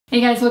Hey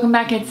guys, welcome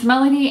back. It's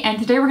Melody, and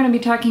today we're going to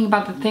be talking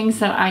about the things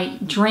that I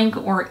drink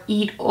or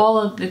eat all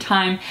of the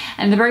time.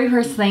 And the very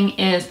first thing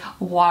is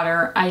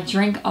water. I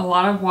drink a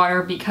lot of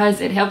water because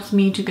it helps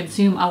me to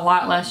consume a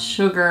lot less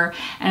sugar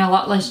and a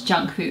lot less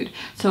junk food.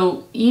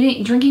 So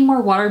drinking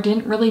more water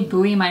didn't really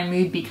buoy my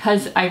mood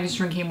because I was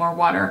drinking more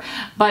water,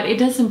 but it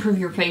does improve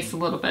your face a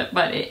little bit.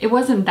 But it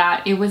wasn't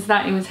that. It was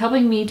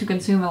helping me to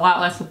consume a lot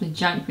less of the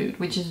junk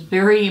food, which is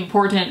very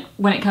important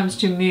when it comes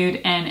to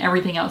mood and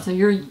everything else. So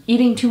you're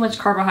eating too much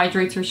carbohydrates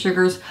or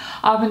sugars,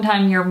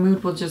 oftentimes your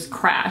mood will just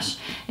crash.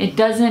 It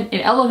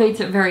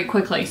elevates it very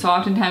quickly. So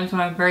oftentimes when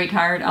I'm very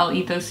tired, I'll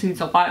eat those foods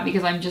a lot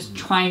because I'm just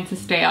trying to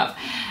stay up.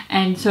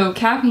 And so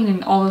caffeine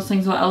and all those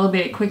things will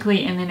elevate it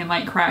quickly, and then it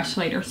might crash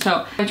later.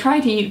 So I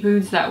try to eat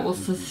foods that will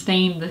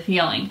sustain the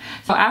feeling.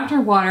 So after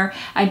water,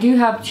 I do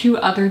have two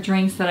other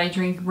drinks that I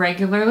drink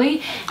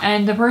regularly.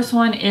 And the first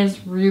one is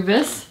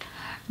Rooibos.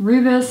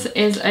 Rooibos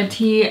is a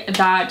tea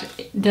that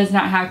does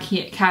not have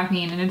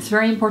caffeine, and it's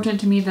very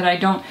important to me that I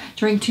don't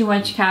drink too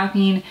much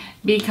caffeine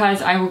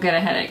because I will get a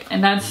headache,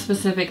 and that's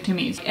specific to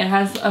me. It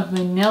has a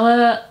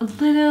vanilla,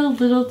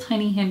 little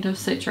tiny hint of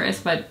citrus,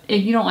 but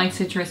if you don't like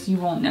citrus, you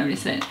won't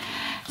notice it.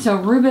 So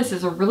Rooibos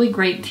is a really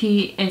great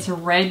tea. It's a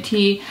red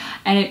tea,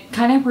 and it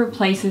kind of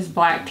replaces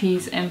black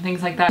teas and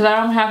things like that. So I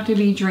don't have to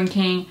be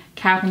drinking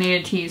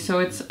caffeinated tea. So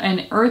it's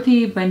an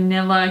earthy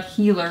vanilla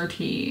healer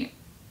tea.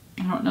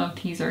 I don't know if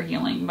teas are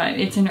healing, but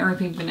it's an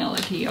earthy vanilla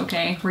tea,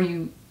 okay? For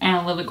you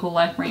analytical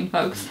left brain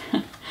folks.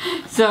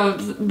 So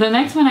the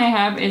next one I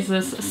have is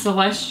this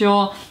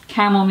Celestial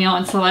Chamomile,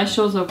 and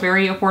Celestial is a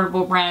very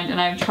affordable brand,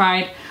 and I've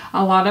tried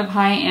a lot of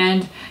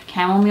high-end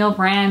chamomile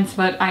brands,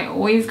 but I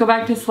always go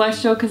back to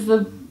Celestial because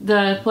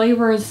the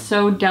flavor is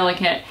so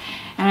delicate.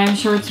 And I'm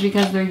sure it's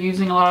because they're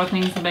using a lot of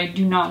things that I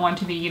do not want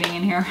to be eating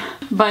in here.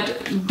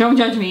 But don't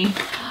judge me.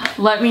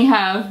 Let me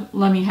have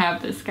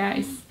this,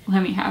 guys.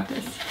 Let me have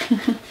this.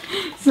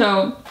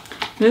 So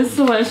this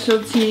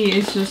Celestial tea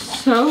is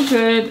just so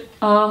good.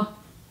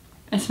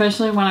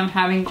 Especially when I'm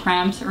having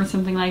cramps or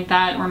something like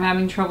that, or I'm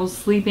having trouble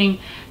sleeping.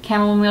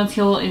 Chamomile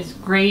tea is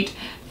great.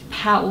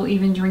 Pat will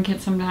even drink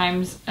it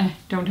sometimes.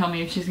 Don't tell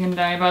me if she's gonna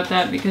die about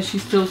that because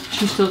she's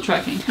still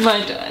trucking.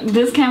 But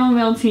this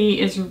chamomile tea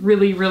is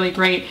really, really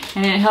great,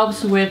 and it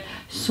helps with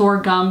sore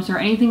gums or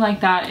anything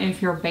like that.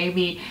 If your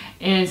baby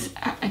is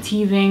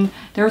teething,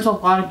 there's a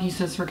lot of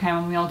uses for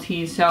chamomile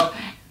tea. So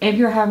if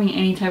you're having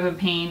any type of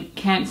pain,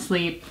 can't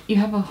sleep, you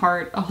have a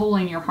hole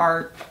in your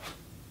heart,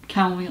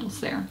 chamomile's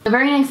there. The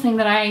very next thing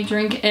that I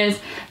drink is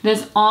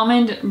this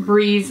Almond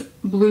Breeze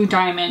Blue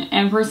Diamond,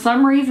 and for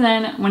some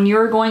reason when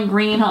you're going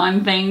green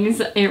on things,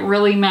 it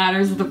really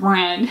matters the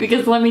brand,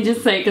 because let me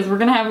just say, because we're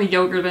gonna have a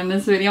yogurt in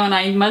this video, and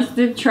I must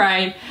have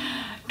tried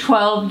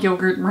 12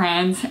 yogurt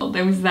brands.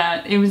 It was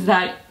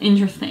that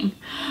interesting.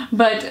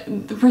 But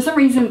for some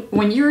reason,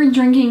 when you're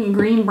drinking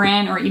green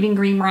brand or eating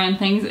green brand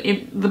things,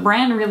 the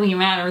brand really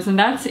matters. And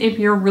that's if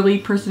you're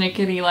really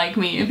persnickety like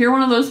me. If you're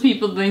one of those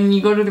people, then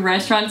you go to the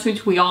restaurants,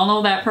 which we all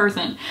know that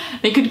person.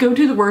 They could go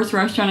to the worst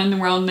restaurant in the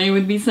world and they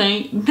would be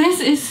saying, "This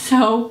is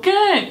so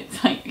good."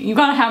 It's like, you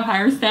gotta have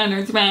higher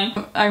standards, man.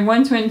 I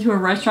once went to a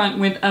restaurant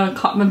with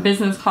a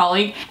business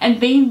colleague, and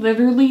they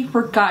literally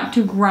forgot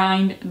to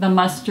grind the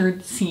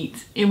mustard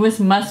seeds. It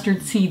was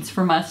mustard seeds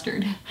for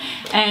mustard.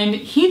 And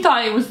he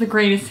thought it was the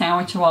greatest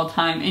sandwich of all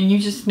time. And you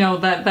just know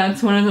that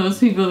that's one of those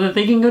people that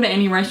they can go to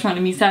any restaurant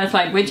and be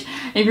satisfied, which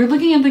if you're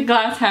looking at the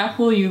glass half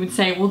full, you would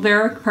say, well,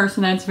 they're a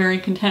person that's very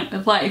content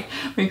with life.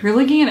 But if you're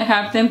looking at it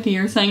half empty,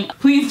 you're saying,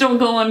 please don't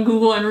go on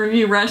Google and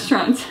review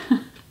restaurants.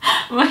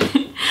 But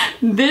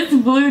this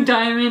Blue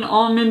Diamond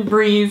Almond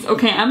Breeze,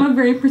 okay, I'm a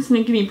very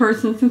persnickety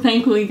person, so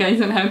thankfully you guys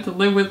don't have to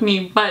live with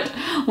me, but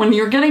when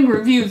you're getting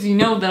reviews, you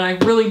know that I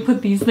really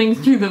put these things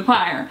through the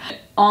fire.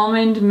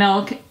 Almond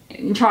milk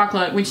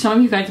chocolate, which some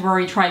of you guys have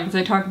already tried because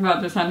I talked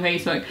about this on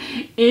Facebook,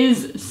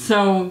 is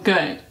so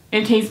good.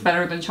 It tastes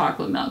better than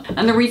chocolate milk.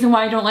 And the reason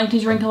why I don't like to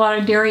drink a lot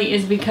of dairy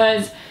is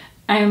because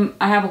I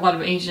have a lot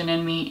of Asian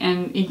in me,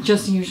 and it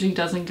just usually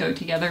doesn't go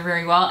together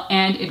very well,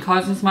 and it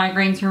causes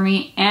migraines for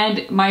me,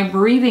 and my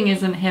breathing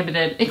is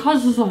inhibited. It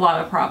causes a lot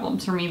of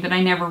problems for me that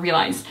I never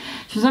realized.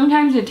 So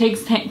sometimes it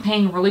takes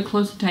paying really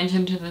close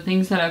attention to the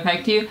things that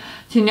affect you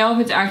to know if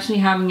it's actually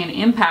having an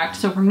impact.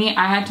 So for me,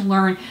 I had to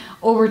learn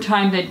over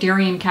time that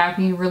dairy and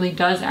caffeine really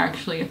does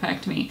actually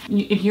affect me.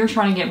 If you're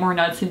trying to get more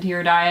nuts into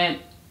your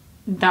diet,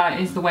 that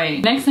is the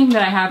way. Next thing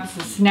that I have is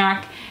a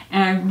snack,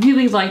 and I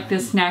really like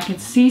this snack.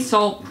 It's Sea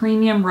Salt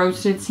Premium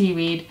Roasted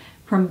Seaweed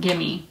from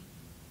Gimme.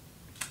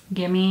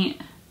 Gimme,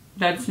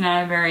 that's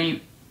a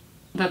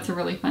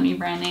really funny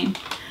brand name.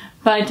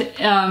 But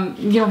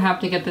you don't have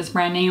to get this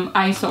brand name.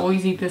 I used to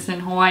always eat this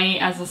in Hawaii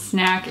as a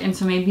snack, and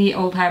so maybe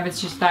old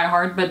habits just die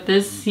hard. But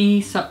this sea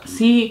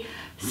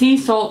sea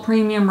salt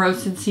premium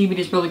roasted seaweed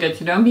is really good.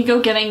 So don't be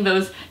go getting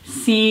those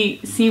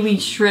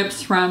seaweed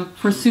strips for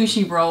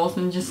sushi rolls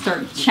and just start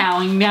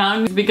chowing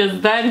down,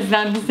 because that is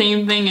not the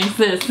same thing as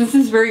this. This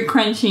is very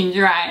crunchy and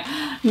dry.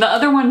 The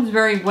other one is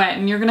very wet,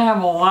 and you're gonna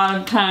have a lot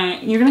of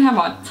time. You're gonna have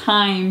a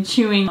time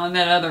chewing on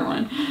that other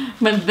one.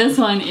 But this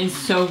one is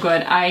so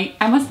good. I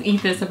must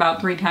eat this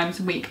about 3 times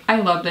a week.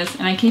 I love this,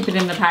 and I keep it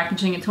in the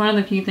packaging. It's one of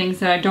the few things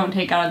that I don't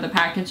take out of the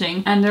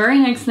packaging. And the very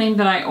next thing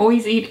that I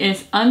always eat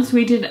is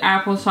unsweetened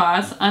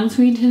applesauce.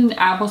 Unsweetened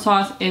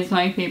applesauce is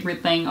my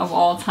favorite thing of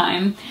all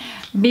time,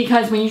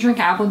 because when you drink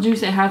apple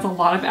juice, it has a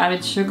lot of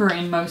added sugar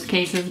in most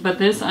cases. But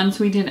this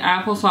unsweetened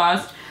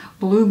applesauce,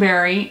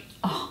 blueberry,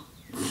 oh,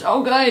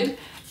 so good.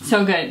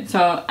 So good.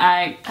 So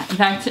I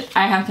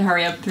have to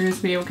hurry up through this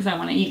video because I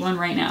want to eat one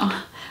right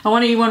now. I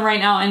want to eat one right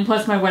now, and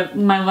plus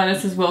my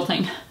lettuce is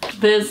wilting.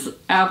 This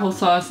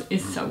applesauce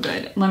is so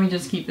good. Let me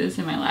just keep this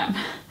in my lap.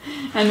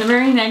 And the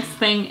very next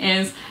thing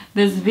is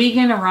this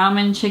vegan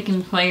ramen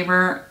chicken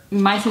flavor.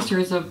 My sister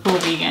is a full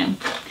vegan.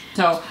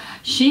 So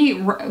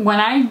when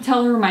I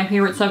tell her my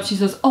favorite stuff, she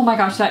says, oh my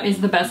gosh, that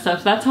is the best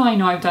stuff. That's how I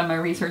know I've done my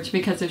research,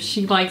 because if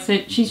she likes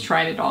it, she's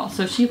tried it all.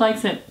 So if she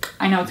likes it,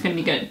 I know it's going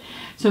to be good.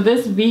 So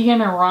this vegan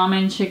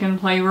ramen chicken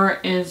flavor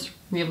is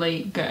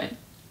really good.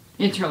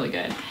 It's really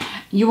good.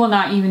 You will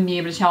not even be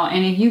able to tell.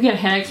 And if you get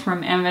headaches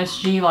from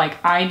MSG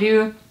like I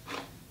do,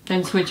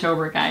 then switch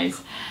over,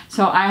 guys.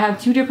 So I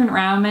have 2 different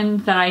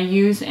ramen that I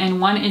use,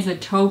 and one is a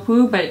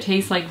tofu, but it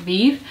tastes like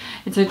beef.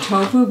 It's a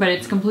tofu, but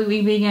it's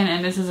completely vegan,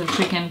 and this is a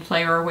chicken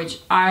flavor, which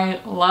I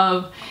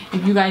love.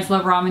 If you guys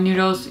love ramen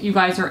noodles, you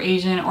guys are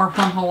Asian or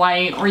from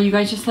Hawaii, or you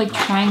guys just like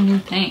trying new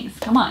things,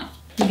 come on.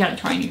 You gotta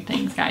try new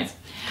things, guys.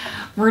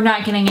 We're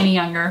not getting any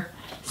younger.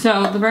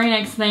 So the very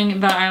next thing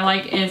that I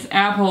like is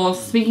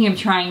apples. Speaking of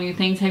trying new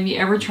things, have you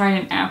ever tried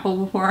an apple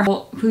before?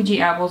 Well,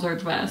 Fuji apples are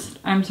the best.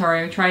 I'm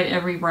sorry, I've tried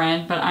every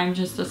brand, but I'm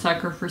just a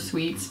sucker for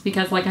sweets,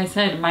 because like I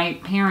said, my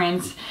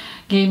parents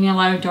gave me a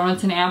lot of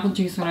donuts and apple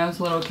juice when I was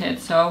a little kid.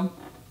 So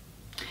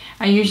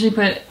I usually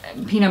put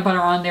peanut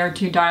butter on there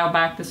to dial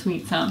back the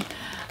sweet some.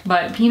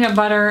 But peanut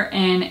butter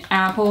and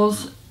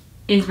apples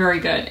is very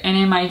good. And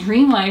in my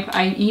dream life,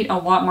 I eat a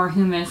lot more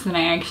hummus than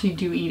I actually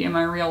do eat in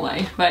my real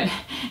life. But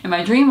in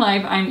my dream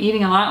life, I'm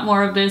eating a lot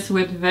more of this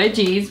with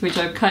veggies, which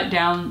I've cut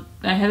down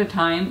ahead of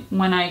time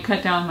when I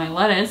cut down my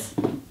lettuce.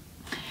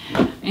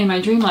 In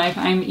my dream life,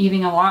 I'm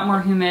eating a lot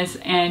more hummus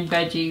and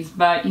veggies,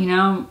 but you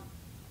know,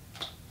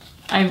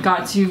 I've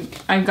got to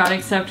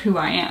accept who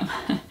I am.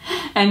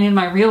 And in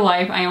my real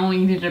life, I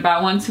only eat it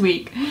about once a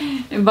week.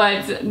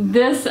 But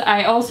this,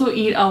 I also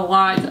eat a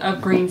lot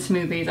of green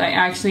smoothies. I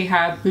actually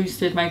have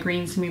boosted my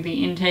green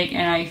smoothie intake,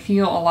 and I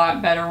feel a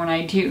lot better when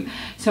I do.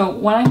 So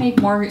when I make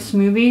more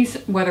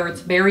smoothies, whether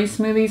it's berry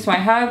smoothies, so I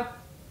have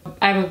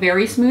a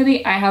berry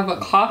smoothie, I have a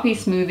coffee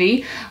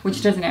smoothie,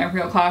 which doesn't have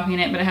real coffee in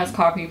it, but it has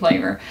coffee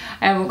flavor.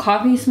 I have a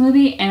coffee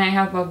smoothie, and I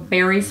have a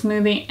berry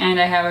smoothie, and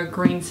I have a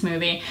green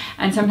smoothie.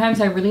 And sometimes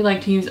I really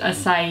like to use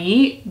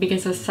acai,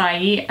 because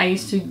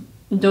acai,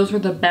 those were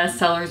the best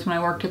sellers when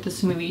I worked at the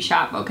smoothie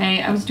shop,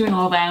 okay? I was doing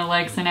all the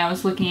analytics, and I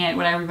was looking at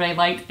what everybody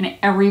liked, and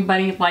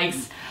everybody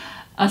likes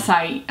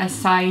acai.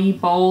 Acai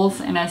bowls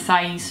and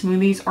acai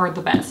smoothies are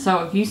the best.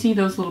 So if you see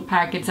those little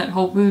packets at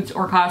Whole Foods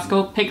or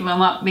Costco, pick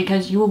them up,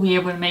 because you will be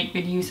able to make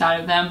good use out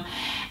of them.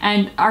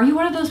 And are you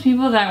one of those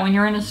people that when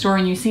you're in a store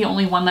and you see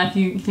only one left,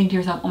 you think to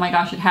yourself, oh my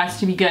gosh, it has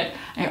to be good?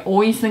 I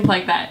always think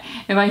like that.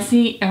 If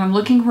I'm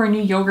looking for a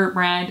new yogurt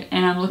brand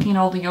and I'm looking at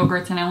all the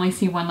yogurts and I only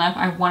see one left,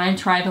 I want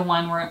to try the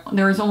one where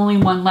there's only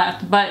one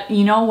left. But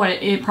you know what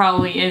it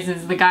probably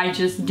is the guy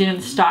just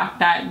didn't stock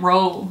that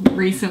row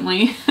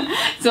recently.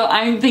 So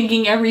I'm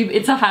thinking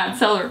it's a hot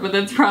seller, but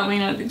that's probably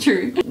not the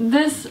truth.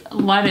 This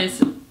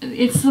lettuce,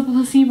 it's the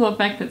placebo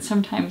effect that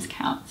sometimes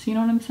counts. You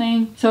know what I'm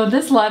saying? So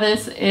this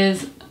lettuce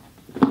is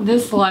so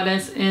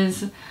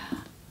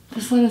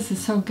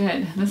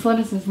good. This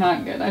lettuce is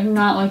not good. I do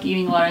not like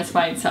eating lettuce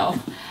by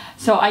itself.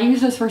 So I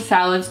use this for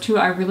salads too.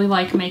 I really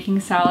like making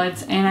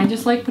salads, and I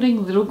just like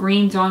putting little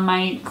greens on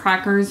my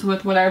crackers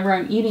with whatever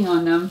I'm eating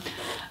on them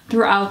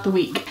throughout the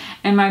week.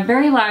 And my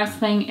very last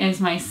thing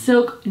is my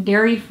Silk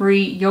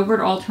dairy-free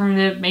yogurt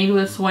alternative made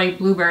with soy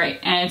blueberry.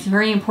 And it's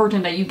very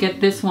important that you get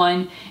this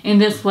one in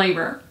this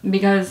flavor,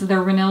 because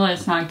their vanilla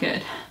is not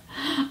good.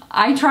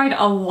 I tried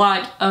a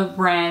lot of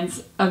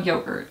brands of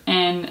yogurt,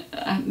 and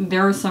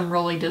there are some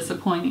really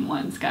disappointing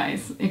ones,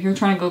 guys. If you're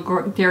trying to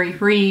go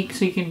dairy-free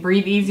so you can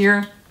breathe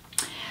easier,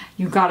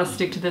 you gotta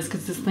stick to this,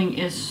 because this thing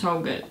is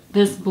so good.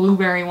 This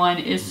blueberry one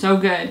is so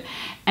good.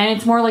 And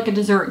it's more like a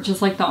dessert,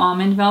 just like the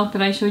almond milk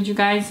that I showed you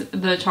guys,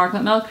 the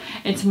chocolate milk.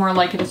 It's more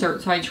like a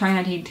dessert, so I try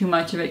not to eat too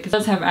much of it because it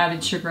does have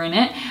added sugar in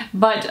it.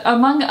 But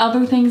among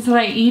other things that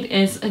I eat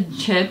is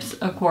chips,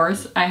 of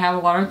course. I have a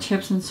lot of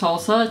chips and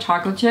salsa,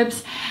 chocolate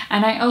chips.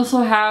 And I also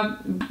have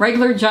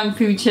regular junk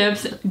food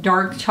chips,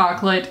 dark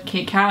chocolate,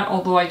 Kit Kat,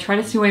 although I try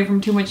to stay away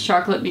from too much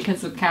chocolate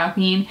because of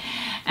caffeine.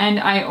 And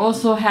I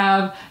also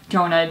have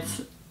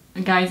donuts.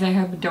 Guys, I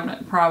have a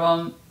donut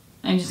problem.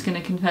 I'm just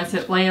gonna confess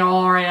it, lay it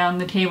all right on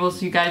the table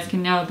so you guys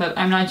can know that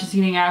I'm not just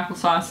eating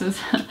applesauces.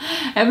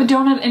 I have a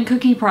donut and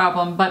cookie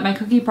problem, but my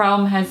cookie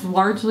problem has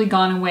largely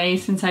gone away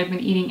since I've been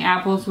eating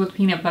apples with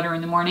peanut butter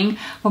in the morning,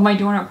 but my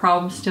donut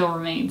problem still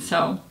remains.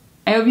 So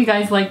I hope you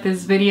guys like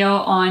this video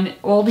on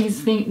all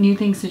these new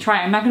things to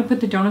try. I'm not going to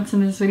put the donuts in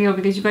this video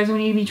because you guys don't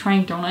need to be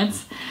trying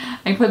donuts.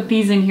 I put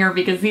these in here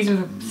because these are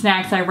the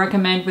snacks I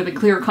recommend with a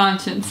clear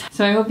conscience.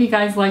 So I hope you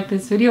guys liked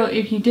this video.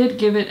 If you did,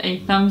 give it a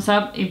thumbs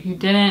up. If you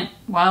didn't,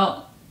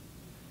 well,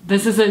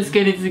 this is as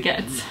good as it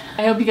gets.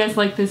 I hope you guys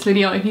liked this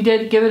video. If you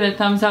did, give it a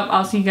thumbs up.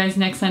 I'll see you guys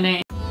next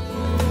Sunday.